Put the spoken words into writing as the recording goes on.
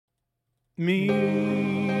Me,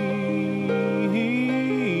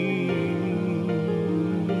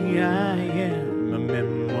 I am a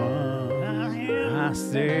memoir. I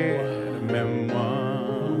said a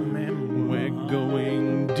memoir. We're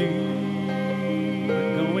going deep.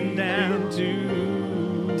 We're going down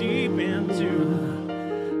to deep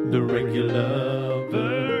into the regular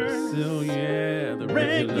verse. Oh yeah, the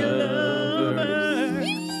regular verse.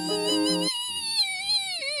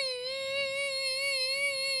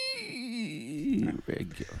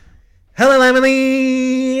 Regular. Hello,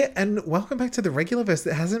 Emily, and welcome back to the Regularverse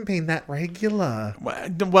that hasn't been that regular.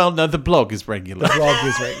 Well, no, the blog is regular. The blog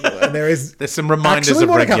is regular, and there's some reminders actually of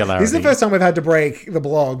more to come. regularity. This is the first time we've had to break the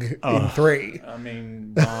blog in 3. I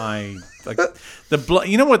mean, why? Like the blog.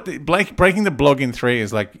 You know what? Breaking the blog in 3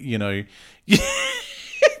 is like, you know,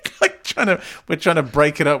 like we're trying to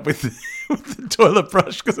break it up with the toilet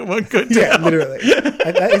brush because it won't go down. Yeah, literally.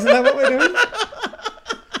 Isn't that what we're doing?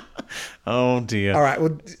 Oh dear. All right.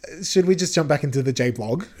 Well, should we just jump back into the J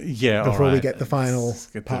blog? Yeah. Before all we right. get the final Let's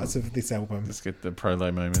get parts of this album. Let's get the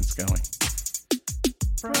prolo moments going.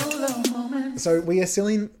 Prolo moments. So we are still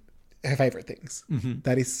in her favourite things. Mm-hmm.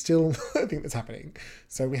 That is still a thing that's happening.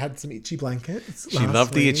 So we had some itchy blankets. She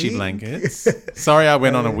loved the itchy blankets. Sorry, I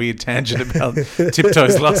went on a weird tangent about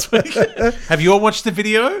tiptoes last week. Have you all watched the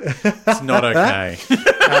video? It's not okay.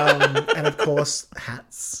 And of course,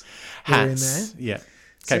 hats. Were in there. Yeah.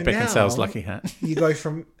 So Kate Beckinsale's now, lucky hat. You go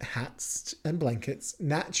from hats and blankets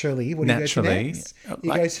naturally. What do you go to next? You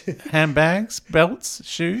Like go to handbags, belts,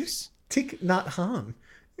 shoes. Thich Nhat Hanh.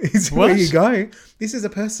 Is What? where you go. This is a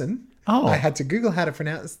person. Oh. I had to Google how to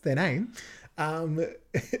pronounce their name. But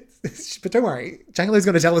don't worry, J-Lo's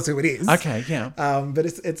going to tell us who it is. Okay, yeah. But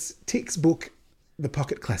it's Thich's book, The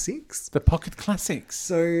Pocket Classics. The Pocket Classics.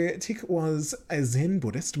 So Thich was a Zen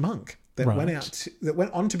Buddhist monk that Right.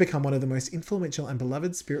 went on to become one of the most influential and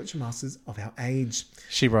beloved spiritual masters of our age.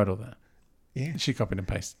 She wrote all that. Yeah. She copied and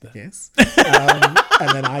pasted that. Yes. And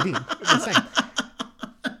then I did the same.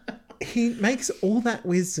 He makes all that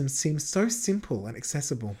wisdom seem so simple and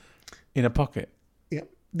accessible. In a pocket. Yep.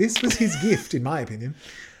 This was his gift, in my opinion.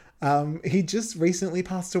 He just recently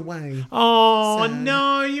passed away. Oh, Sad.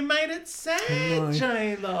 no. You made it sad, know.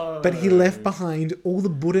 J-Lo. But he left behind all the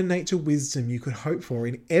Buddha nature wisdom you could hope for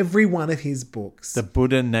in every one of his books. The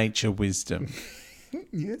Buddha nature wisdom.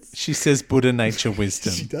 Yes. She says Buddha nature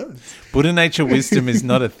wisdom. She does. Buddha nature wisdom is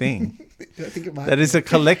not a thing. I think it might That be. is a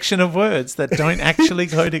collection of words that don't actually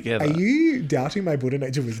go together. Are you doubting my Buddha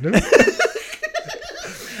nature wisdom?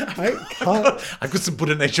 I can't. I've got some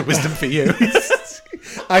Buddha nature wisdom for you.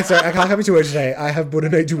 I can't come into work today. I have Buddha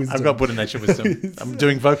nature wisdom. I've got Buddha nature wisdom. I'm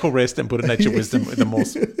doing vocal rest and Buddha nature wisdom with the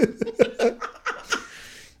morse.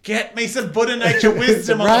 Get me some Buddha nature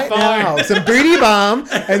wisdom on right the phone. now. Some booty balm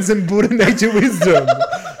and some Buddha nature wisdom.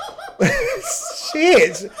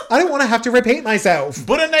 Shit. I don't want to have to repeat myself.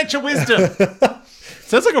 Buddha nature wisdom.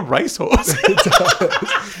 Sounds like a racehorse.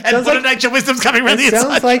 And Buddha nature wisdom's coming around the It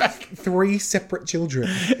inside. sounds like 3 separate children.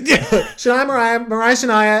 Yeah. Shania, Mariah,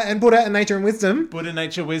 Shania, and Buddha and nature and wisdom. Buddha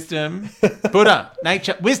nature wisdom. Buddha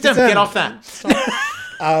nature wisdom. Get off that.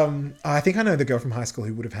 I think I know the girl from high school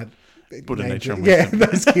who would have had Buddha nature and Yeah, wisdom.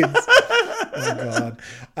 those kids. Oh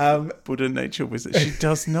God. Buddha nature wisdom. She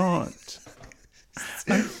does not.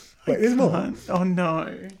 Wait, there's more. Oh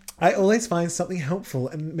no. I always find something helpful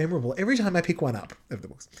and memorable every time I pick one up of the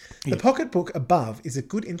books. The pocket book above is a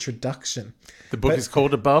good introduction. The book is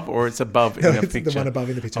called Above, or it's above in No, the it's picture? the one above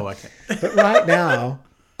in the picture. Oh, okay. But right now,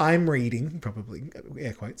 I'm reading, probably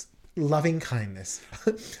air quotes, Loving Kindness.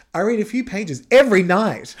 I read a few pages every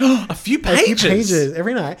night. A few pages.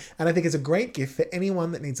 Every night. And I think it's a great gift for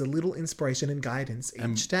anyone that needs a little inspiration and guidance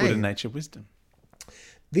each day. Buddha nature wisdom.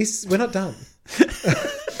 We're not done.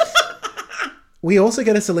 We also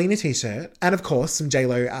get a Selena t-shirt and, of course, some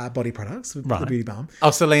J-Lo body products with the beauty balm. Oh,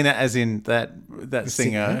 Selena, as in that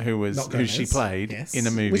singer who not she Gomez. played Yes. in a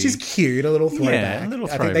movie. Which is cute, a little throwback. Yeah, a little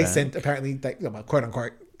I think they throwback. sent, apparently, quote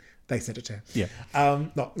unquote, they sent it to her. Yeah.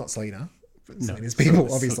 Not Selena. Selena's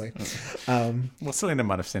people, obviously. Well, Selena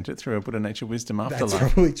might have sent it through a Buddha nature wisdom That's afterlife.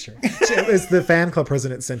 probably true. It was the fan club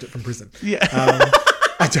president sent it from prison. Yeah.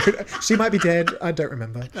 She might be dead. I don't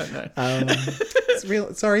remember. No. It's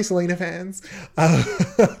real. Sorry, Selena fans.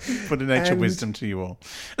 Buddha nature and- wisdom to you all.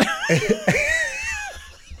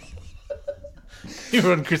 You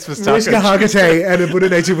were on Christmas taco. Mariska Hargitay and a Buddha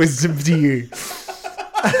nature wisdom to you.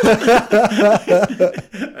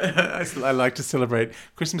 I like to celebrate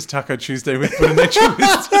Christmas Taco Tuesday with Buddha nature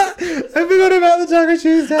wisdom. I forgot about the Taco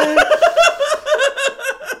Tuesday.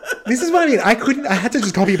 This is what I mean. I had to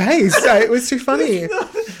just copy paste. It was too funny. I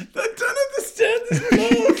don't understand this.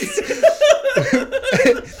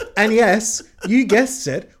 And yes, you guessed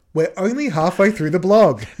it. We're only halfway through the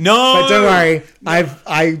blog. No! But don't worry,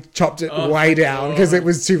 I chopped it way down because it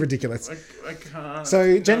was too ridiculous. I can't.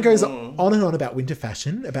 So Jen goes on and on about winter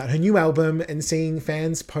fashion, about her new album, and seeing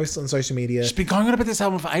fans post on social media. She's been going on about this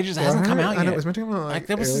album for ages. It hasn't come out yet. I know, it was meant to come out like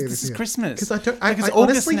this is Christmas. Because I it's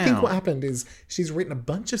honestly now. think what happened is she's written a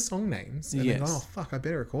bunch of song names and then, Yes. oh fuck, I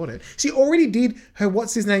better record it. She already did her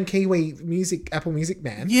what's his name Kiwi music Apple Music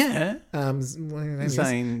man. Yeah.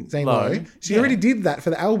 Zane Lowe. She already did that for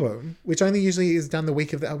the album, which only usually is done the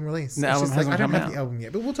week of the album release. The album she's hasn't I don't come have out. the album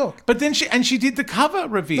yet, but we'll talk. But then she did the cover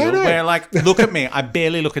reveal No. where like, look at me, I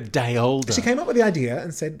barely look a day older. She came up with the idea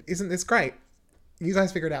and said, "Isn't this great? You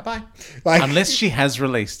guys figure it out. Bye." Like, Unless she has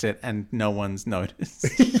released it and no one's noticed.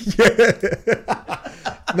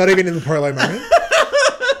 not even in the prolo moment.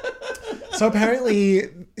 So apparently,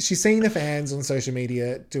 she's seeing the fans on social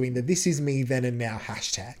media doing the "This is me then and now"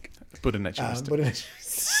 hashtag. Buddha nature wisdom.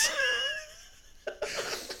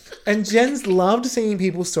 And Jen's loved seeing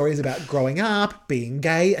people's stories about growing up, being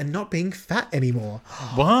gay, and not being fat anymore.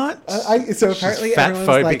 What? So apparently everyone's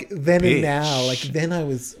fat-phobic like, then bitch. and now. Like, then I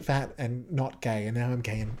was fat and not gay, and now I'm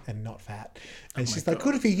gay and not fat. And she's like,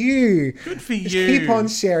 good for you. Good for Just you. keep on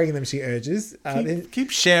sharing them, she urges.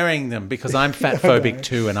 Keep sharing them because I'm fat phobic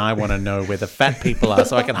too, and I want to know where the fat people are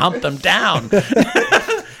so I can hunt them down.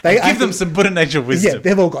 Give them some Buddha nature wisdom. Yeah,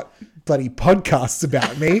 they've all got bloody podcasts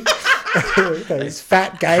about me. Those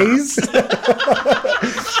fat gays.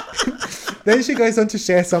 Then she goes on to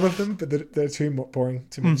share some of them, but they're too boring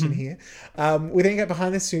to mention here. We then get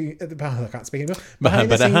behind the scene. I can't speak anymore.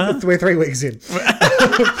 Behind the scenes, we're 3 weeks in.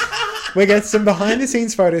 We get some behind the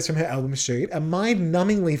scenes photos from her album shoot, a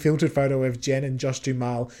mind-numbingly filtered photo of Jen and Josh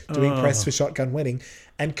Duhamel doing press for Shotgun Wedding,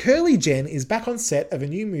 and Curly Jen is back on set of a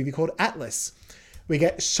new movie called Atlas. We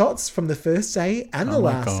get shots from the first day and the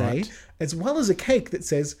last day, as well as a cake that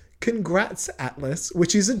says, "Congrats, Atlas,"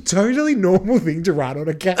 which is a totally normal thing to write on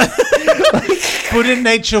a cake. Buddha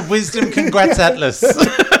nature wisdom, congrats, Atlas.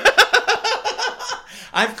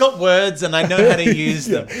 I've got words and I know how to use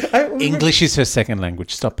them. English is her second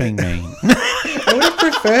language. Stop being mean. I would have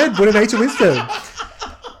preferred Buddha nature wisdom. All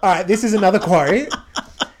right, this is another quote.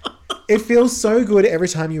 "It feels so good every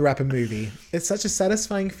time you wrap a movie. It's such a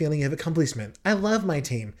satisfying feeling of accomplishment. I love my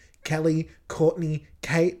team. Kelly, Courtney,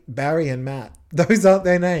 Kate, Barry, and Matt. Those aren't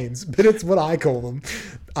their names, but it's what I call them."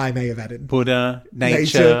 I may have added. Buddha,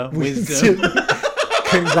 nature, wisdom.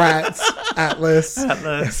 Congrats, Atlas.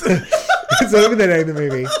 Atlas. It's not even the name of the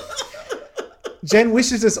movie. Jen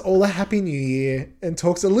wishes us all a happy new year and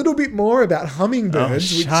talks a little bit more about hummingbirds,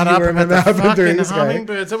 which shut you up remember about the happened 2 fucking years ago.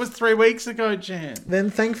 hummingbirds. That was 3 weeks ago, Jen. Then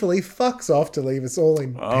thankfully fucks off to leave us all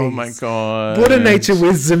in peace. Oh my God. Buddha nature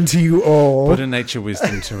wisdom to you all. Buddha nature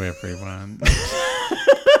wisdom to everyone.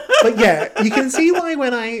 But yeah, you can see why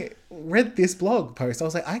when I read this blog post, I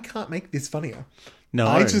was like, I can't make this funnier. No.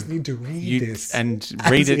 I just need to read this. And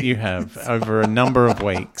read it you have over a number of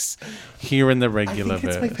weeks here in the Regularverse. I think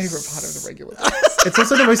it's my favourite part of the Regularverse. It's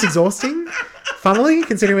also the most exhausting, funnily,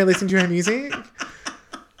 considering we're listening to her music.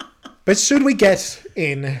 But should we get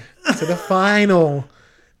in to the final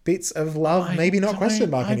bits of love, maybe not question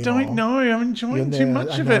mark anymore? I don't know. I'm enjoying too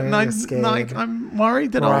much of it. And I'm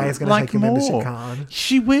worried that Mariah's I'll gonna like take your membership more. card.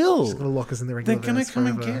 She will. She's going to lock us in the Regularverse. They're going to come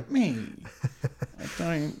and forever. get me. I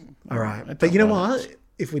don't. All right. I But don't you know want what? it.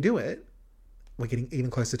 If we do it, we're getting even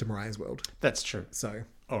closer to Mariah's World. That's true. So,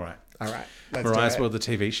 All right. let's Mariah's do it. World, the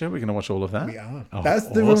TV show. We're going to watch all of that. We are. Oh, That's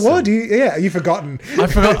the awesome. reward. You've forgotten. I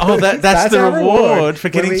forgot. Oh, that's the our reward for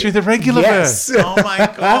When getting we- through the Regularverse. Yes. Oh my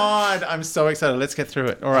God. I'm so excited. Let's get through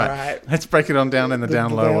it. All right. All right. Let's break it on down in the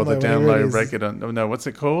down low or the down down low, whatever low. it is. Break it on. Oh, no, what's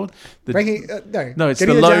it called? The No, it's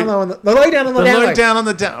getting the low- down low on the low down on the, down low low. down on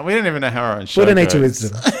the down. We don't even know how our own show Buddha goes. nature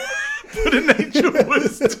wisdom. Buddha nature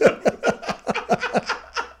wisdom.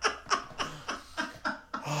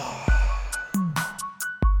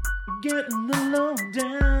 Getting the low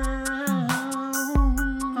down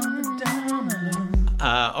on the down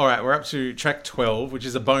low. All right, we're up to track 12, which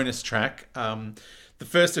is a bonus track. The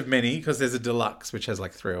first of many, because there's a deluxe, which has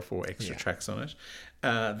like 3 or 4 extra tracks on it.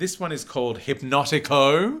 This one is called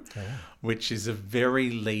Hypnotico, which is a very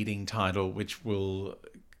leading title, which will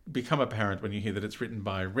become apparent when you hear that it's written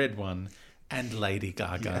by Red One and Lady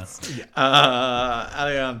Gaga. Yes. Yeah.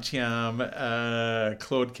 Alian Tiam,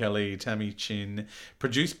 Claude Kelly, Tammy Chin,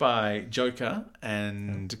 produced by Joker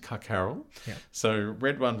and Cuck Carroll. Yeah. So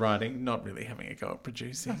Red One writing, not really having a go at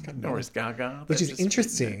producing, nor is Gaga. Which They've is just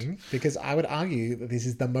interesting because I would argue that this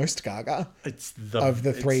is the most Gaga. It's of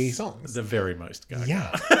the 3 songs. The very most Gaga.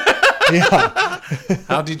 Yeah. Yeah.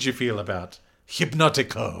 How did you feel about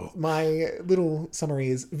Hypnotico. My little summary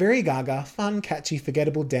is very Gaga, fun, catchy,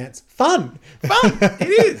 forgettable dance. Fun!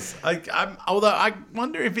 It is. Although I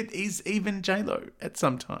wonder if it is even J-Lo at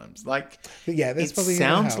sometimes. Like, yeah, there's it probably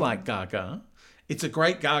sounds like Gaga. It's a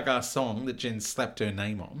great Gaga song that Jen slapped her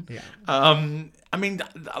name on. Yeah. I mean,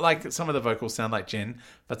 like, some of the vocals sound like Jen,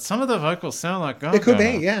 but some of the vocals sound like Gaga. It could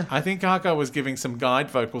be, yeah. I think Gaga was giving some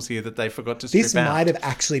guide vocals here that they forgot to strip out. This might have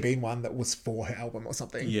actually been one that was for her album or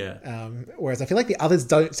something. Yeah. Whereas I feel like the others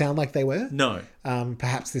don't sound like they were. No.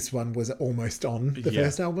 Perhaps this one was almost on the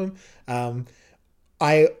first album.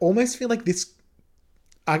 I almost feel like this...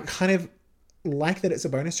 I kind of like that it's a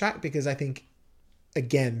bonus track because I think,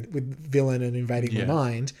 again, with Villain and Invading My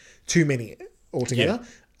Mind, too many altogether. Yeah.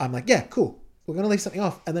 I'm like, yeah, cool. We're going to leave something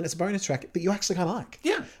off. And then it's a bonus track that you actually kind of like.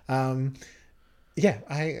 Yeah.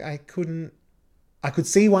 I could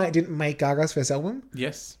see why it didn't make Gaga's first album.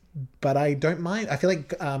 Yes. But I don't mind. I feel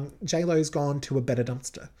like J-Lo's gone to a better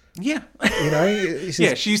dumpster. Yeah. You know?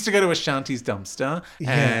 She used to go to Ashanti's dumpster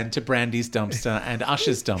and to Brandy's dumpster and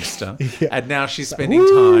Usher's dumpster. Yeah. And now she's spending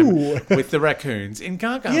time with the raccoons in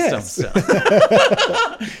Gaga's dumpster.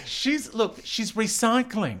 She's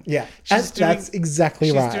recycling. Yeah. That's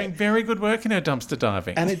exactly right. She's doing very good work in her dumpster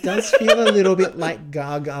diving. And it does feel a little bit like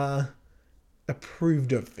Gaga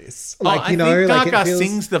approved of this. Like, I think Gaga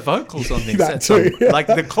sings the vocals on this. That too. Like,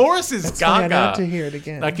 the chorus is Gaga. I need to hear it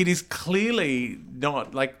again. Like, it is clearly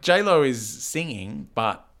not... Like, J-Lo is singing,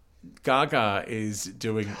 but Gaga is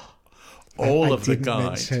doing all of the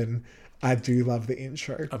guide. I do love the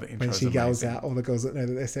intro. Oh, the intro when she is yells amazing. out all the girls that know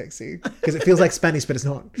that they're sexy. Because it feels like Spanish, but it's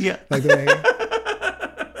not. Yeah. Like the way...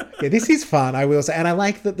 Yeah, this is fun, I will say. And I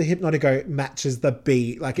like that the Hypnotico matches the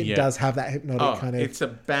beat. Like, it does have that hypnotic kind of... It's a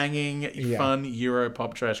banging, fun Euro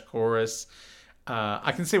pop trash chorus.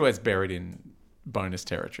 I can see why it's buried in bonus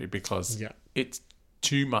territory because it's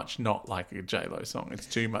too much not like a J-Lo song. It's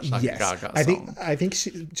too much like a Gaga song. I think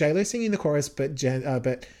J-Lo singing the chorus, but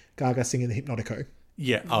Gaga singing the Hypnotico.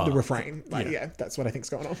 Yeah. The refrain. That's what I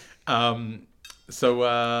think's going on. So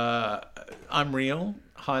I'm Real.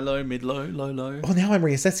 High, low, mid, low, low, low. Oh, now I'm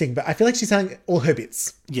reassessing, but I feel like she's sang all her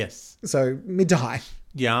bits. Yes. So mid to high.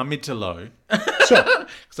 Yeah, mid to low. Sure.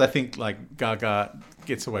 Because I think like Gaga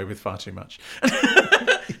gets away with far too much.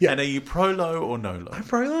 And are you pro low or no low? I'm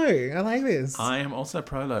pro low. I like this. I am also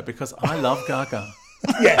pro low because I love Gaga.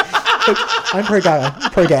 Yeah. I'm pro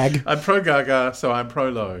Gaga. Pro gag. I'm pro Gaga, so I'm pro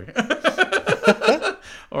low.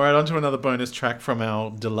 All right, on to another bonus track from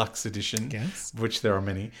our deluxe edition, of which there are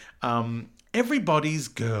many. Everybody's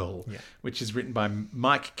Girl, which is written by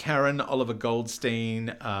Mike Caron, Oliver Goldstein,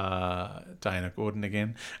 Diana Gordon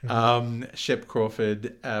again, Shep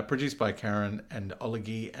Crawford, produced by Caron and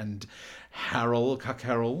Oligi and Harold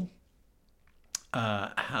Kakarol.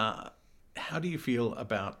 How do you feel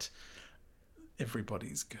about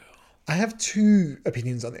Everybody's Girl? I have two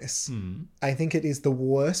opinions on this. I think it is the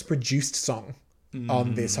worst produced song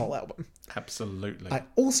on this whole album. Absolutely. I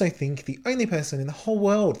also think the only person in the whole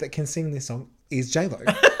world that can sing this song is J-Lo.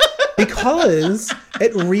 Because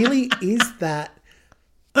it really is that...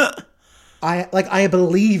 I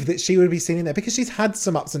believe that she would be sitting there because she's had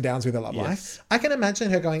some ups and downs with her love life. I can imagine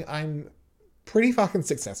her going, I'm pretty fucking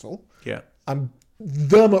successful. Yeah. I'm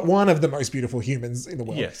one of the most beautiful humans in the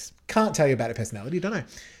world. Yes. Can't tell you about her personality, don't know.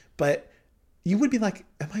 But you would be like,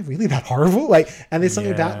 am I really that horrible? Like, and there's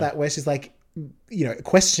something about that where she's like, you know,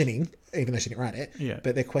 questioning, even though she didn't write it,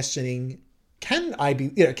 but they're questioning, can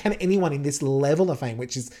anyone in this level of fame,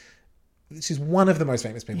 she's one of the most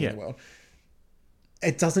famous people in the world,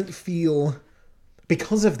 it doesn't feel,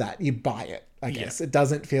 because of that, you buy it, I guess. It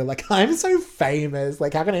doesn't feel like, I'm so famous,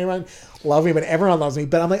 like, how can anyone love me when everyone loves me?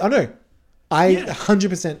 But I'm like, oh no, I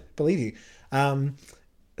 100% believe you.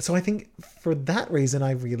 So I think for that reason,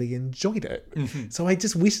 I really enjoyed it. Mm-hmm. So I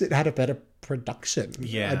just wish it had a better production.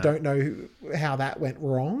 Yeah. I don't know how that went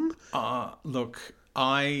wrong. Look,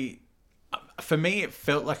 for me, it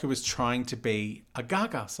felt like it was trying to be a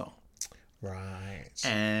Gaga song. Right.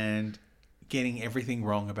 And getting everything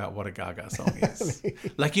wrong about what a Gaga song is.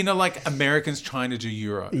 Like, you know, like Americans trying to do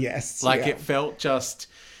Euro. Yes. Like it felt just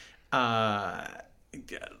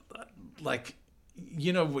like...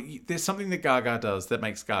 You know, there's something that Gaga does that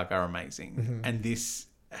makes Gaga amazing. Mm-hmm. And this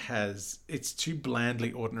it's too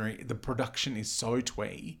blandly ordinary. The production is so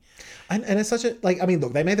twee. And it's such a, like, I mean,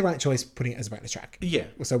 look, they made the right choice putting it as a bonus track. Yeah.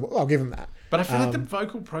 So I'll give them that. But I feel like the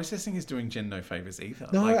vocal processing is doing Jen no favours either.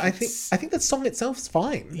 No, like, I think that song itself is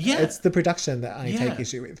fine. Yeah. It's the production that I take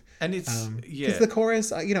issue with. And it's, because the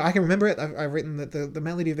chorus, you know, I can remember it. I've written that the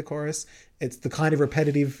melody of the chorus, it's the kind of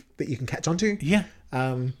repetitive that you can catch onto. Yeah.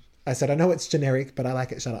 I said, I know it's generic, but I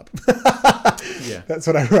like it. Shut up. Yeah. That's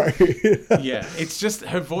what I wrote. Yeah. It's just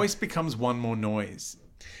her voice becomes one more noise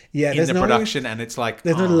Yeah, in the production, and it's like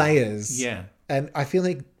there's no layers. Yeah. And I feel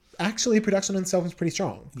like actually production on itself is pretty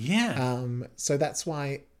strong. Yeah. So that's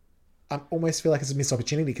why I almost feel like it's a missed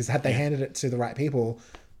opportunity, because had they handed it to the right people,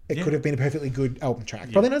 it could have been a perfectly good album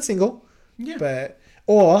track. Probably not a single,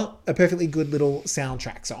 or a perfectly good little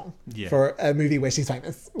soundtrack song for a movie where she's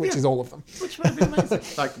famous, which is all of them. Which would have been amazing.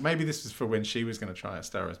 Like, maybe this was for when she was going to try A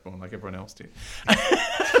Star Is Born like everyone else did.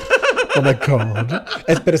 Oh my God.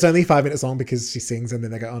 But it's only 5 minutes long because she sings and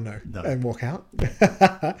then they go, oh no, and walk out.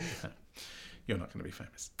 You're not going to be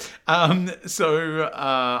famous. So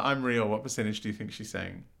I'm Real. What percentage do you think she's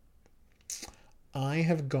saying? I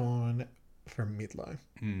have gone for mid-low.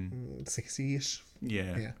 60-ish.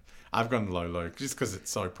 Yeah. I've gone low just because it's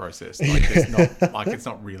so processed. Like it's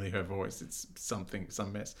not really her voice. It's some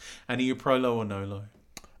mess. And are you pro low or no low?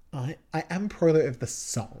 I am pro low of the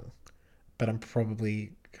song, but I'm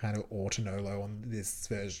probably kind of or to no low on this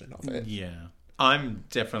version of it. Yeah. I'm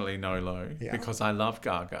definitely no low because I love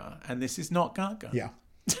Gaga, and this is not Gaga. Yeah.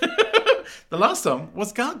 The last song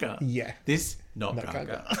was Gaga. Yeah. This not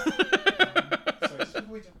Gaga.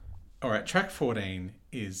 All right, track 14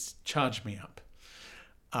 is Charge Me Up,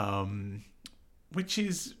 which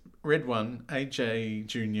is Red One, AJ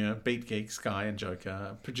Jr., Beat Geek, Sky and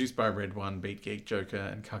Joker, produced by Red One, Beat Geek, Joker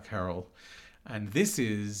and Cuck Harrell. And this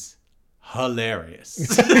is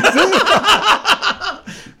hilarious.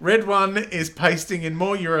 Red One is pasting in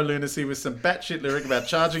more Euro lunacy with some batshit lyric about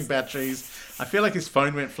charging batteries. I feel like his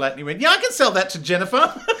phone went flat and he went, yeah, I can sell that to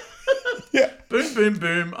Jennifer. Yeah. Boom, boom,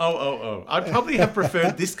 boom. Oh. I'd probably have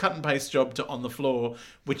preferred this cut and paste job to On the Floor,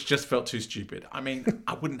 which just felt too stupid. I mean,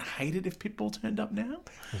 I wouldn't hate it if Pitbull turned up now.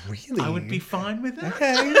 Really? I would be fine with it.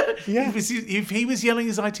 Okay. Yeah. If he was yelling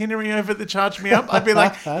his itinerary over the Charge Me Up, I'd be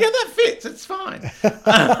like, yeah, that fits. It's fine.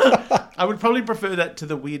 I would probably prefer that to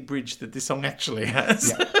the weird bridge that this song actually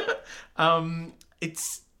has. Yeah.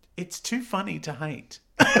 It's too funny to hate.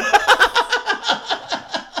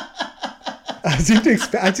 I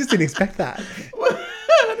just didn't expect that.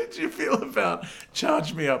 How did you feel about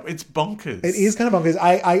Charge Me Up? It's bonkers. It is kind of bonkers.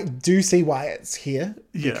 I do see why it's here,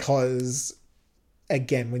 because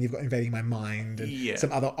again, when you've got Invading My Mind and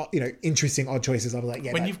some other interesting odd choices, I'm like,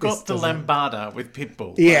 when you've got the Lambada with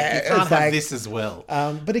Pitbull, you can't have this as well.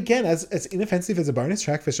 But again, as inoffensive as a bonus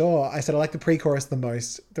track for sure. I said I like the pre-chorus the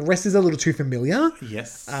most. The rest is a little too familiar.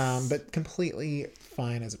 Yes. But completely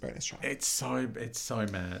fine as a bonus track. It's so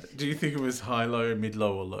mad. Do you think it was high low, mid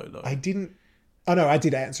low, or low low? I didn't. Oh no, I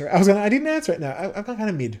did answer it. I didn't answer it. No, I've gone kind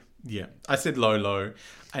of mid. Yeah, I said low low.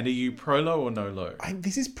 And are you pro low or no low?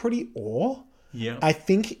 This is pretty awe. Yeah. I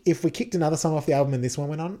think if we kicked another song off the album and this one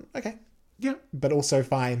went on, okay. Yeah. But also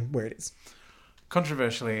fine where it is.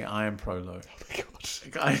 Controversially, I am pro low. Oh my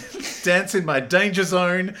God. I dance in my danger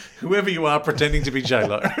zone, whoever you are pretending to be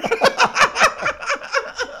J-Lo.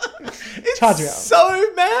 Charge me up.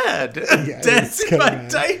 So mad. Yeah, Dance in my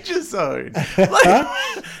danger zone. Like,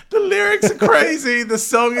 the lyrics are crazy. The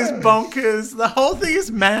song is bonkers. The whole thing is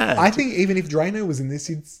mad. I think even if Drano was in this,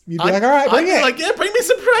 you'd be like, all right, bring it. Like, yeah, bring me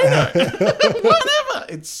some Drano. Whatever.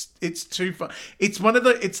 It's too fun. It's one of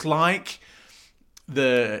the. It's like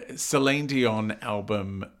the Celine Dion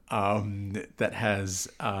album that has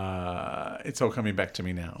It's All Coming Back to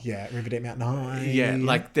Me Now. Yeah, Riverdale Mountain High. Yeah,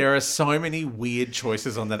 like there are so many weird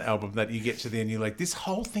choices on that album that you get to the end, you're like, this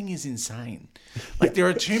whole thing is insane. Like there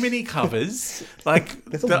are too many covers. Like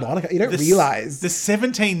there's a lot of, you don't realize the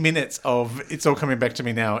 17 minutes of It's All Coming Back to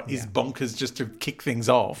Me Now is bonkers just to kick things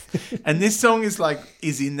off. And this song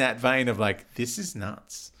is in that vein of like, this is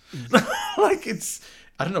nuts. Like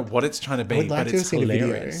I don't know what it's trying to be, but it's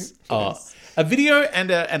hilarious. A video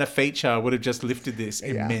and a feature would have just lifted this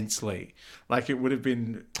immensely. Like it would have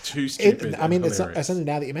been too stupid. It's only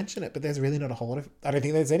now that you mention it, but there's really not a whole lot of. I don't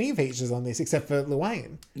think there's any features on this except for Lil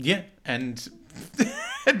Wayne. Yeah, and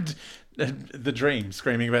The Dream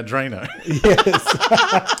screaming about Drano. Yes.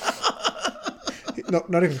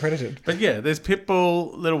 Not even credited. But yeah, there's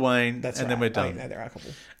Pitbull, Lil Wayne, then we're done. There are a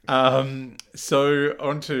couple. So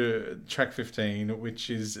on to track 15, which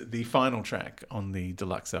is the final track on the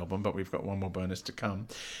deluxe album, but we've got one more bonus to come.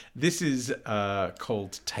 This is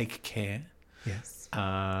called Take Care. Yes.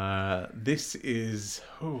 This is...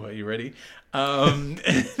 Oh, are you ready?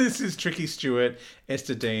 This is Tricky Stewart,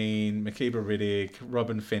 Esther Dean, Makeba Riddick,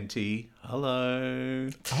 Robin Fenty. Hello.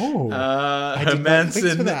 Oh.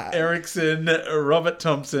 Hermanson, Erickson, Robert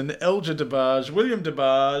Thompson, Elja DeBarge, William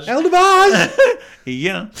DeBarge. El DeBarge!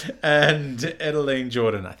 Yeah. And Edeline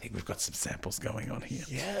Jordan. I think we've got some samples going on here.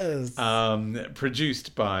 Yes.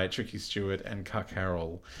 Produced by Tricky Stewart and Cuck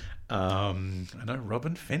Harrell. I know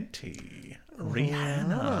Robin Fenty.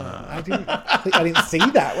 Rihanna. I didn't see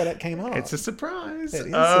that when it came up. It's a surprise. It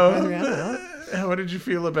is surprise Rihanna. What did you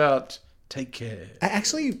feel about Take Care? I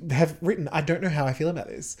actually have written, I don't know how I feel about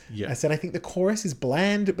this. Yeah. I said, I think the chorus is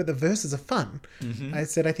bland, but the verses are fun. Mm-hmm. I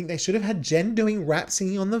said, I think they should have had Jen doing rap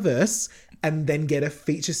singing on the verse and then get a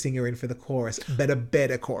feature singer in for the chorus, but a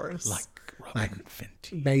better chorus. Like Robin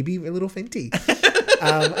Fenty. Maybe a little Fenty.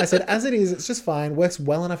 I said, as it is, it's just fine. Works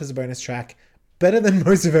well enough as a bonus track. Better than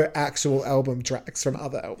most of her actual album tracks from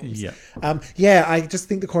other albums. Yeah. I just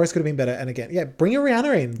think the chorus could have been better. And again, bring a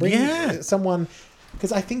Rihanna in. Bring someone,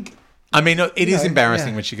 because I think... I mean, it is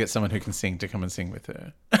embarrassing when she gets someone who can sing to come and sing with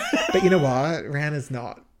her. But you know what? Rihanna's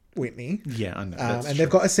not Whitney. Yeah, I know. And true. They've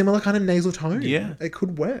got a similar kind of nasal tone. Yeah. It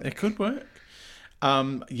could work.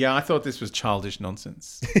 I thought this was childish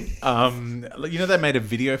nonsense. They made a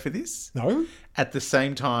video for this? No. At the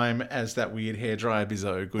same time as that weird hairdryer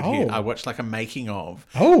bizzo, Good Hair. I watched like a making of.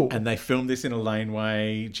 Oh. And they filmed this in a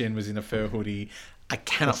laneway. Jen was in a fur hoodie. I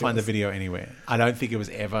cannot find the video anywhere. I don't think it was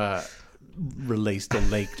ever released or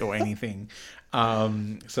leaked or anything.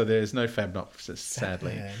 So there's no Fabnopsis,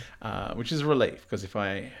 sadly, which is a relief, because if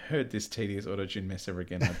I heard this tedious auto-tune mess ever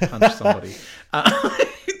again, I'd punch somebody.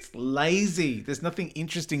 It's lazy. There's nothing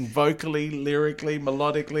interesting vocally, lyrically,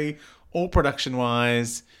 melodically, or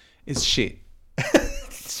production-wise. It's shit.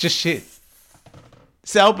 It's just shit.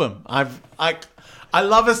 This album, I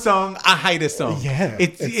love a song, I hate a song. Yeah.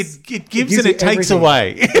 It gives and it takes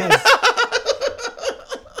away.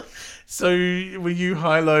 So, were you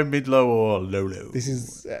high-low, mid-low, or low-low? This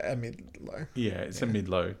is a mid-low. Yeah, it's a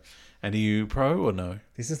mid-low. And are you pro or no?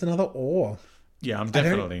 This is another or. Yeah, I'm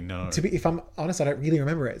definitely no. If I'm honest, I don't really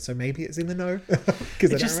remember it, so maybe it's in the no.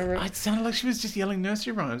 Because I don't remember it. It sounded like she was just yelling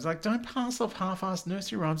nursery rhymes. Like, don't pass off half-assed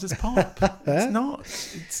nursery rhymes as pop. It's not.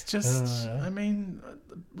 It's just,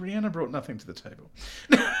 Rihanna brought nothing to the table.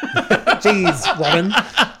 Jeez, Robin.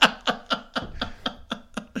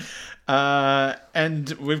 And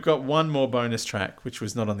we've got one more bonus track, which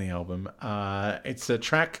was not on the album. It's a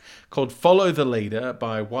track called Follow the Leader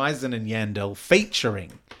by Wisin and Yandel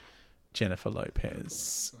featuring Jennifer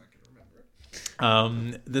Lopez.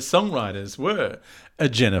 The songwriters were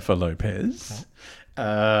Jennifer Lopez,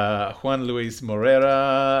 Juan Luis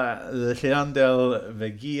Morera, Yandel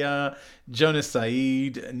Veguia, Jonas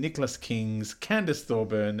Said, Nicholas Kings, Candace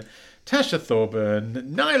Thorburn, Tasha Thorburn,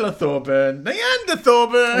 Nyla Thorburn, Neander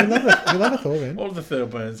Thorburn. We love a Thorburn. All the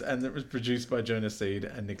Thorburns. And it was produced by Jonas Seed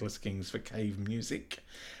and Nicholas Kings for Cave Music.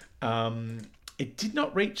 It did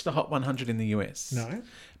not reach the Hot 100 in the US. No.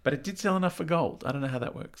 But it did sell enough for gold. I don't know how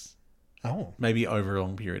that works. Oh. Maybe over a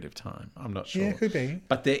long period of time. I'm not sure. Yeah, it could be.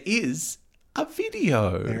 But there is a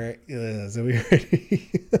video. There is. Are we ready?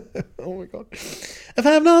 Oh my God. If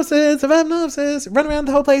I have synopsis, run around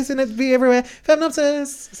the whole place and it'd be everywhere. If I have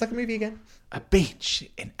synopsis. It's like a movie again. A beach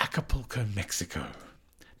in Acapulco, Mexico.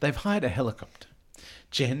 They've hired a helicopter.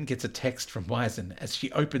 Jen gets a text from Wisin as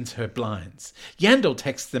she opens her blinds. Yandel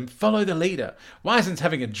texts them, follow the leader. Wisin's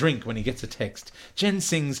having a drink when he gets a text. Jen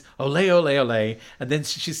sings, ole, ole, ole, and then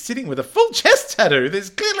she's sitting with a full chest tattoo that's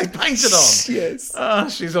clearly painted on. Yes.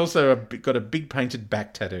 She's also got a big painted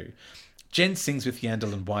back tattoo. Jen sings with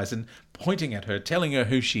Yandel and Wisin, pointing at her, telling her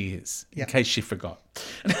who she is, in case she forgot.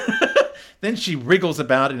 Then she wriggles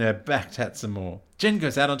about in her back tat some more. Jen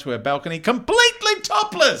goes out onto her balcony completely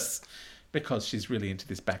topless because she's really into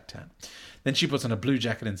this back tat. Then she puts on a blue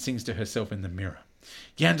jacket and sings to herself in the mirror.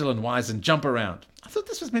 Yandel and Wisin jump around. I thought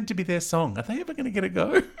this was meant to be their song. Are they ever going to get a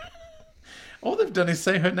go? All they've done is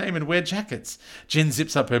say her name and wear jackets. Jen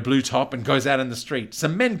zips up her blue top and goes out in the street.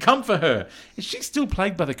 Some men come for her. Is she still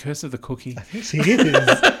plagued by the curse of the cookie? I think she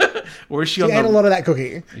is. Or is she ate a lot of that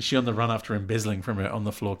cookie. Is she on the run after embezzling from her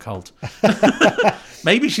on-the-floor cult?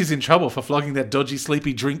 Maybe she's in trouble for flogging that dodgy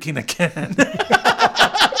sleepy drink in a can.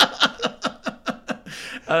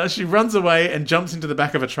 She runs away and jumps into the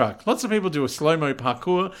back of a truck. Lots of people do a slow-mo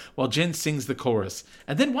parkour while Jen sings the chorus.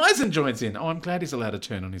 And then Wisin joins in. Oh, I'm glad he's allowed to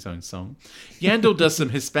turn on his own song. Yandel does some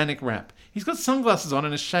Hispanic rap. He's got sunglasses on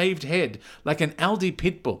and a shaved head, like an Aldi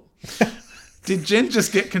pitbull. Did Jen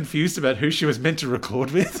just get confused about who she was meant to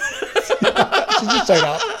record with? She just showed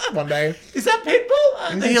up one day. Is that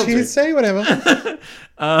pitbull? She'd say whatever.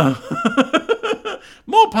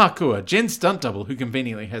 More parkour. Jen's stunt double, who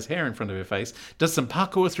conveniently has hair in front of her face, does some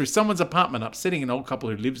parkour through someone's apartment, upsetting an old couple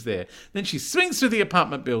who lives there. Then she swings through the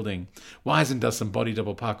apartment building. Wisin does some body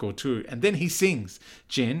double parkour too, and then he sings.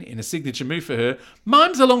 Jen, in a signature move for her,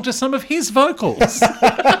 mimes along to some of his vocals.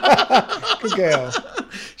 Good girl.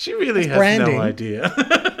 She really has branding. no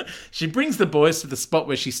idea. She brings the boys to the spot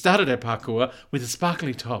where she started her parkour with a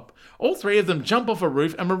sparkly top. All three of them jump off a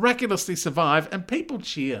roof and miraculously survive, and people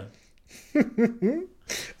cheer.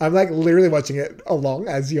 I'm like literally watching it along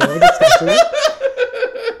as you're discussing it.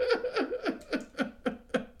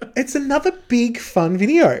 It's another big fun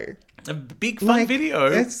video. A big fun video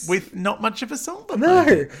with not much of a song behind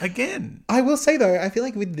it. Again. I will say though, I feel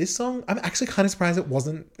like with this song, I'm actually kind of surprised it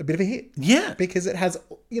wasn't a bit of a hit. Yeah. Because it has,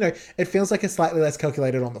 it feels like it's slightly less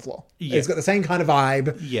calculated on the floor. Yeah. It's got the same kind of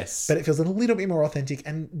vibe. Yes. But it feels a little bit more authentic.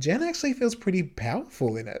 And Jen actually feels pretty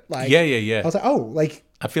powerful in it. Like, yeah. I was like,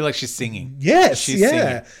 I feel like she's singing. Yes, she's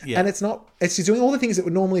singing. Yeah. And she's doing all the things that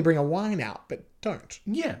would normally bring a whine out, but don't.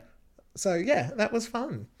 Yeah. So yeah, that was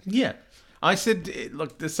fun. Yeah. I said,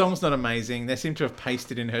 look, the song's not amazing. They seem to have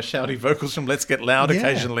pasted in her shouty vocals from Let's Get Loud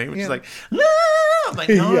occasionally, which is like, no! I'm like,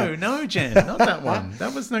 no, Jen, not that one.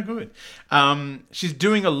 That was no good. She's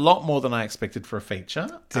doing a lot more than I expected for a feature.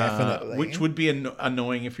 Definitely. Which would be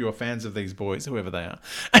annoying if you were fans of these boys, whoever they are.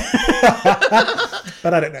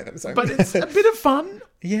 But I don't know them, so. But it's a bit of fun.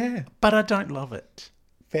 Yeah. But I don't love it.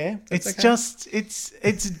 Fair. It's okay.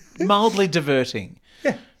 It's mildly diverting.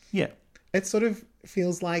 Yeah. Yeah. It sort of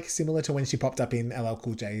feels like similar to when she popped up in LL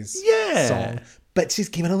Cool J's song, but she's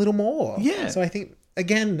given a little more. Yeah. So I think,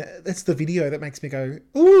 again, it's the video that makes me go,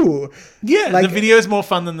 ooh. Yeah, like, the video is more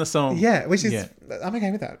fun than the song. Yeah, which is, I'm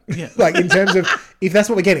okay with that. Yeah. Like, in terms of, if that's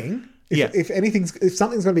what we're getting, if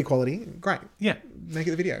something's going to be quality, great. Yeah. Make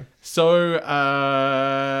it the video. So,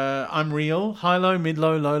 I'm real, high, low, mid,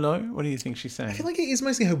 low, low, low. What do you think she's saying? I feel like it is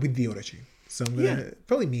mostly her with the autotune. So I'm going to,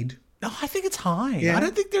 probably mid. No, I think it's high. Yeah. I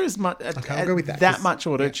don't think there is much. I'll go with that much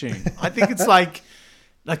auto-tune. Yeah. I think it's like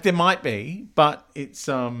there might be, but it's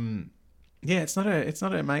it's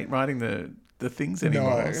not a mate writing the things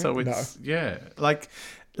anymore. No, so it's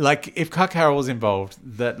like if Cuck Harrell was involved,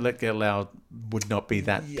 that Let Get Loud would not be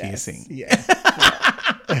that piercing. Yeah.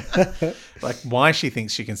 Like why she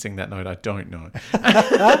thinks she can sing that note, I don't know.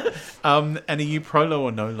 And are you pro low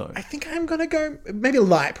or no low? I think I'm gonna go maybe a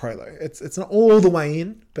light pro low. It's not all the way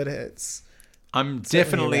in, but I'm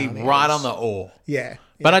definitely right on the oar. Yeah.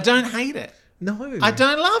 But I don't hate it. No. I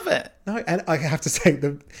don't love it. No, and I have to say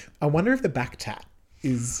I wonder if the back tat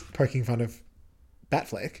is poking fun of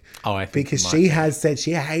Batfleck. Oh, I think because she has said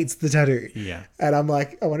she hates the tattoo. Yeah. And I'm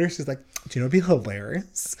like, I wonder if she's like, do you know what'd be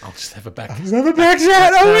hilarious? I'll just have a back. I'll just have a back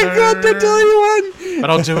tat. Oh my god, don't tell anyone. But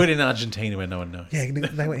I'll do it in Argentina where no one knows. Yeah,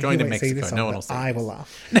 they won't, going to Mexico, no one will see. I will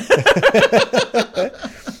laugh.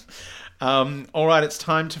 All right, it's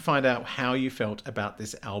time to find out how you felt about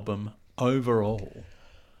this album overall.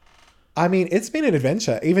 I mean, it's been an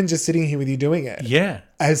adventure. Even just sitting here with you doing it,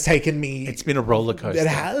 has taken me. It's been a roller coaster. It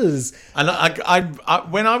has. And I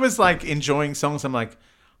when I was like enjoying songs, I'm like,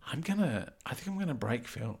 I think I'm gonna break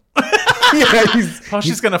Phil. Posh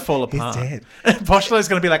is gonna fall apart. He's dead. Poshlo's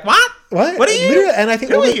gonna be like, what? What are you? Literally, and I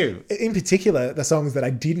think who are you? In particular, the songs that I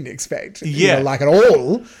didn't expect, like at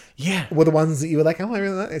all, were the ones that you were like, oh, I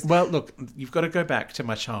really like this. Well, look, you've got to go back to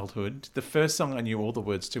my childhood. The first song I knew all the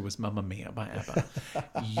words to was Mamma Mia by ABBA.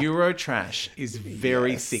 Eurotrash is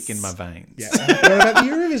very thick in my veins. Yeah. What about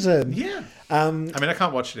the Eurovision? Yeah. I mean, I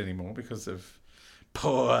can't watch it anymore because of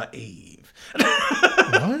poor Eve.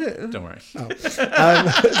 What? Don't worry. Oh. It's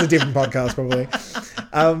a different podcast, probably.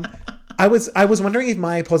 I was wondering if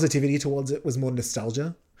my positivity towards it was more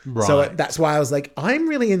nostalgia. Right. So that's why I was like, I'm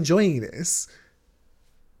really enjoying this.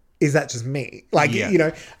 Is that just me? Like,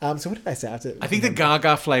 so what did I say? I think the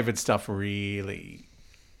Gaga flavored stuff really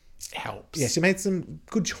helps. Yeah, she made some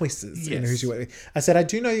good choices in who she worked with. I said, I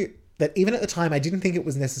do know that even at the time, I didn't think it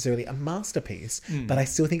was necessarily a masterpiece, but I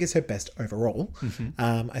still think it's her best overall.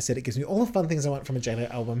 Mm-hmm. I said, it gives me all the fun things I want from a J-Lo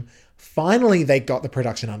album. Finally, they got the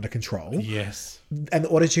production under control. Yes. And the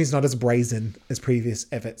autotune's not as brazen as previous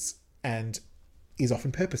efforts and is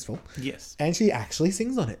often purposeful. Yes. And she actually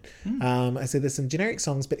sings on it. I said there's some generic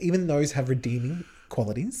songs, but even those have redeeming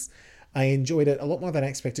qualities. I enjoyed it a lot more than I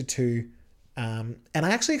expected to. And I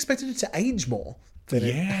actually expected it to age more than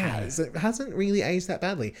it has. It hasn't really aged that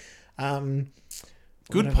badly.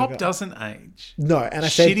 Good pop doesn't age. No, and I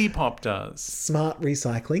said shitty pop does. Smart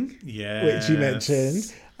recycling, yes, which you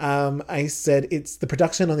mentioned. I said the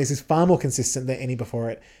production on this is far more consistent than any before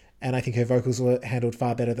it, and I think her vocals were handled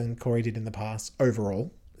far better than Corey did in the past.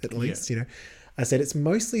 Overall, at least, I said it's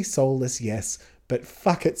mostly soulless, yes, but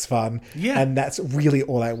fuck, it's fun, and that's really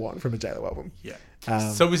all I want from a J-Lo album. Yeah.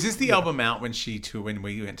 So was this the album out when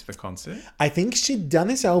we went to the concert? I think she'd done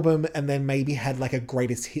this album and then maybe had like a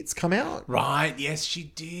greatest hits come out. Right. Yes, she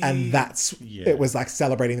did. And it was like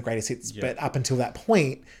celebrating the greatest hits. Yeah. But up until that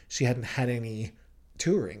point, she hadn't had any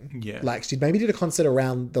touring. Yeah. Like she'd maybe did a concert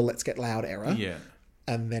around the Let's Get Loud era. Yeah.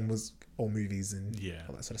 and then was all movies and Yeah.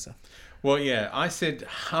 all that sort of stuff. Well, yeah, I said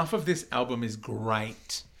half of this album is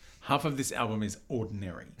great. Half of this album is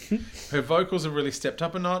ordinary. Her vocals have really stepped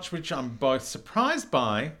up a notch, which I'm both surprised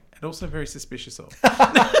by and also very suspicious of.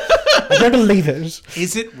 I don't believe it.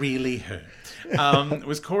 Is it really her?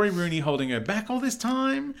 Was Corey Rooney holding her back all this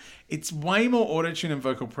time? It's way more autotune and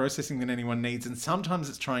vocal processing than anyone needs, and sometimes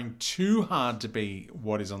it's trying too hard to be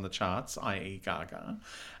what is on the charts, i.e. Gaga.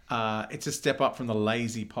 It's a step up from the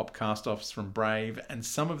lazy pop cast-offs from Brave, and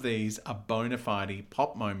some of these are bona fide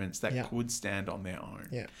pop moments that could stand on their own.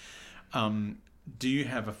 Yeah. Do you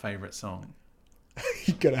have a favourite song?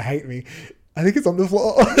 You're going to hate me. I think it's On the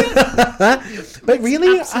Floor. But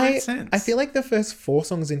really, I feel like the first 4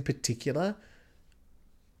 songs in particular,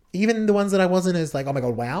 even the ones that I wasn't as like, oh my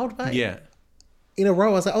God, wowed by. Yeah. In a row,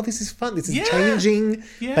 I was like, oh, this is fun. This is changing,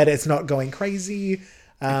 but it's not going crazy.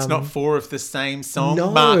 It's not 4 of the same song,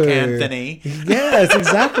 No. Mark Anthony. Yes,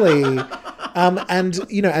 exactly. And,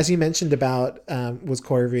 you know, as you mentioned about was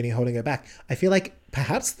Corey Rooney holding her back, I feel like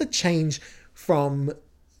perhaps the change from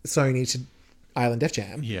Sony to Island Def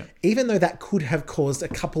Jam, even though that could have caused a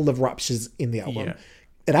couple of ruptures in the album,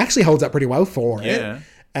 it actually holds up pretty well for it.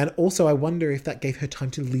 And also, I wonder if that gave her time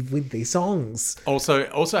to live with these songs.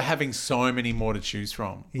 Also having so many more to choose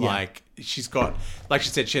from. Like, she's got, like she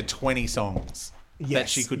said, she had 20 songs that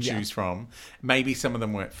she could choose from. Maybe some of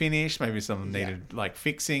them weren't finished. Maybe some of them needed, like,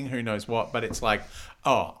 fixing. Who knows what. But it's like,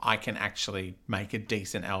 oh, I can actually make a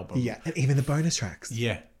decent album. Yeah, and even the bonus tracks.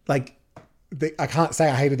 Yeah. Like, I can't say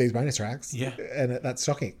I hated these bonus tracks. Yeah. And that's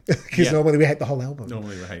shocking. Because normally we hate the whole album.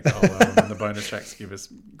 Normally we hate the whole album, and the bonus tracks give us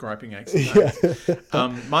griping aches.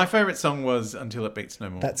 My favourite song was Until It Beats No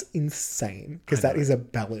More. That's insane. Because that is a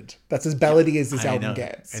ballad. That's as ballady as this album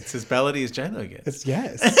gets. It's as ballady as J-Lo gets.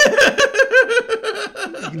 Yes.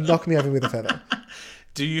 You knock me over with a feather.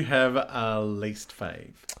 Do you have a least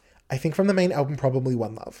fave? I think from the main album, probably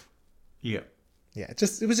One Love. Yeah. Yeah. It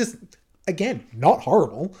was just, again, not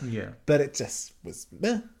horrible. Yeah. But it just was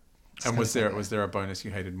meh. And was there a bonus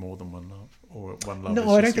you hated more than One Love? Or One Love?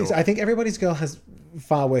 No, I don't think so. I think Everybody's Girl has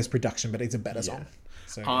far worse production, but it's a better song.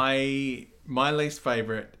 So my least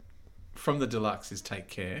favourite from the deluxe is Take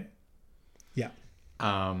Care. Yeah.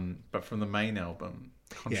 But from the main album,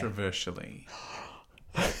 controversially,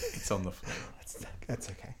 it's On the Floor. That's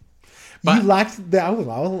okay. But, you liked the album.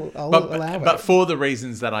 I'll allow it. But for the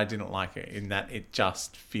reasons that I didn't like it, in that it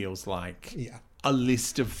just feels like a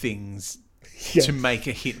list of things to make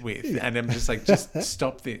a hit with. And I'm just like, just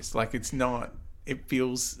stop this. Like, it's not, it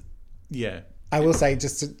feels, I will say,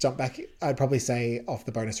 just to jump back, I'd probably say off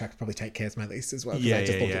the bonus track, probably Take Care's my least as well. Because I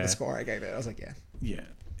just looked at the score I gave it. I was like,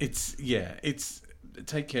 It's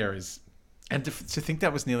Take Care is, and to think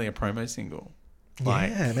that was nearly a promo single.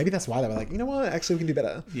 Like, maybe that's why they were like, you know what? Actually, we can do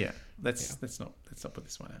better. Yeah, let's not put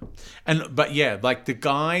this one out. But like the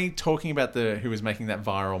guy talking about who was making that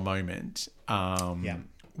viral moment,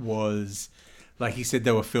 was like, he said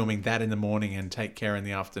they were filming that in the morning and Take Care in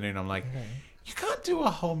the afternoon. I'm like, you can't do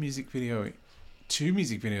a whole music video, 2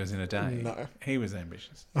 music videos in a day. No, he was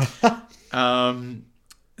ambitious.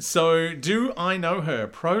 So, do I know her,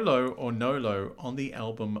 pro low or no low on the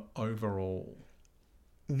album overall?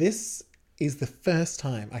 This is the first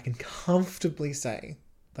time I can comfortably say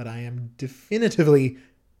that I am definitively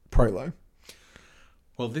pro low.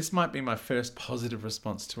 Well, this might be my first positive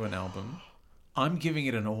response to an album. I'm giving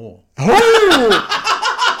it an all.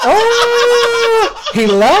 Oh, he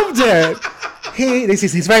loved it. This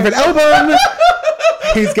is his favorite album.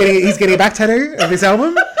 He's getting a back tattoo of this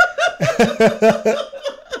album.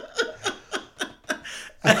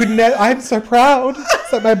 I'm so proud.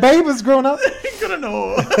 It's like my babe was growing up. He got an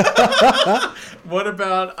all. What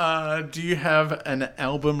about, do you have an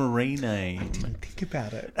album rename? I didn't think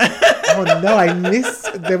about it. Oh no,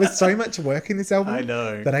 there was so much work in this album. I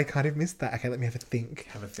know. That I kind of missed that. Okay, let me have a think.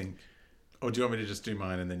 Or do you want me to just do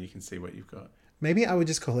mine and then you can see what you've got? Maybe I would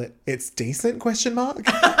just call it It's Decent, question mark?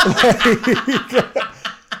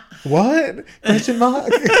 What? Question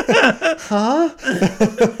mark? Huh?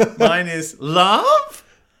 Mine is Love?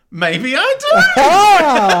 Maybe I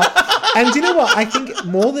do. And do you know what? I think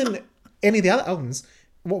more than any of the other albums,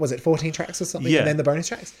 what was it, 14 tracks or something? Yeah. And then the bonus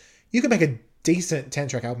tracks? You could make a decent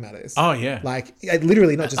 10-track album out of this. Oh, yeah. Like,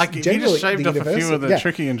 literally, not just generally. You just shaved off a few of the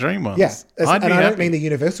Tricky and Dream ones. Yeah. And I don't mean the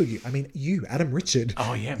universal you. I mean you, Adam Richard.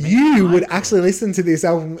 Oh, yeah. You would actually listen to this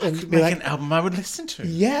album and be like... an album I would listen to.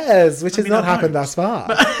 Yes, which has not happened thus far.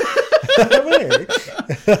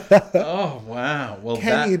 Oh, wow. Well,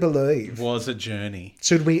 Can you believe? Was a journey.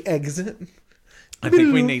 Should we exit? I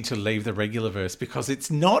think we need to leave the Regularverse because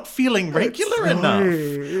it's not feeling regular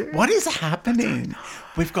enough. What is happening?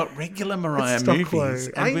 We've got regular Mariah movies,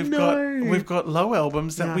 and we've got low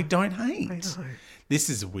albums that we don't hate. This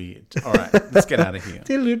is weird. All right, let's get out of here.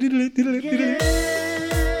 Get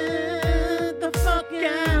the fuck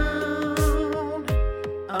out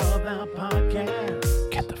of our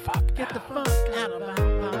podcast. Get the fuck Get the fuck out of our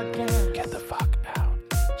podcast. Get the fuck out.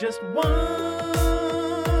 Just walk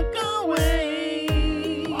away.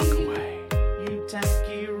 Walk away. You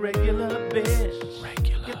tacky regular bitch.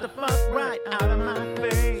 Regular. Get the fuck right out of my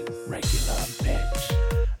face. Regular bitch.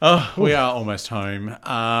 Oh, we are almost home.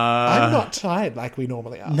 I'm not tired like we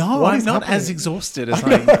normally are. No, I'm not as exhausted as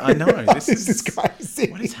I know. This is crazy.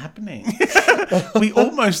 What is happening? We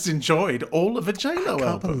almost enjoyed all of a J-Lo album.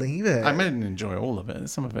 I can't believe it. I didn't enjoy all of it.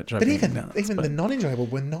 Some of it drove But me even nuts. the non-enjoyable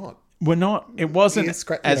were not. We're not. It wasn't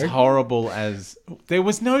as you know. horrible as. There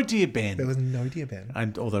was no Dear Ben. There was no Dear Ben.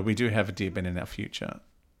 And although we do have a Dear Ben in our future.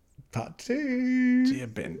 Part 2. Dear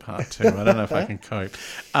Ben Part 2. I don't know if I can cope.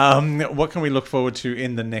 What can we look forward to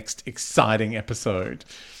in the next exciting episode?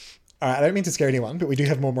 All right, I don't mean to scare anyone, but we do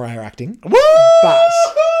have more Mariah acting. Woo! But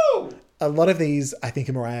a lot of these, I think,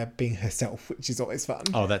 are Mariah being herself, which is always fun.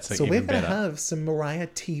 Oh, that's so even we're going to better. have some Mariah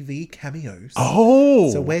TV cameos. Oh!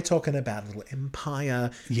 So we're talking about Little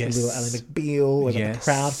Empire, Yes. Little Ally McBeal, we've got Yes. The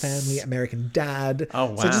Proud Family, American Dad.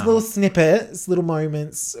 Oh, wow. So just little snippets, little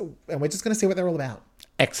moments, and we're just going to see what they're all about.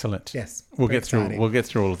 Excellent. Yes. We'll very get through. exciting. We'll get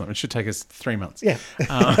through all of them. It should take us 3 months. Yeah.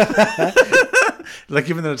 Like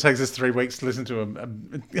even though it takes us 3 weeks to listen to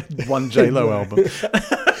one J-Lo album.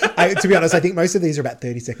 To be honest, I think most of these are about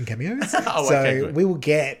 30-second cameos. Oh, so okay, good. we will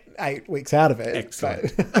get 8 weeks out of it.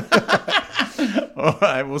 Excellent. So. All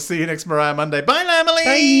right. We'll see you next Mariah Monday. Bye, Lamely.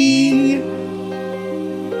 Bye.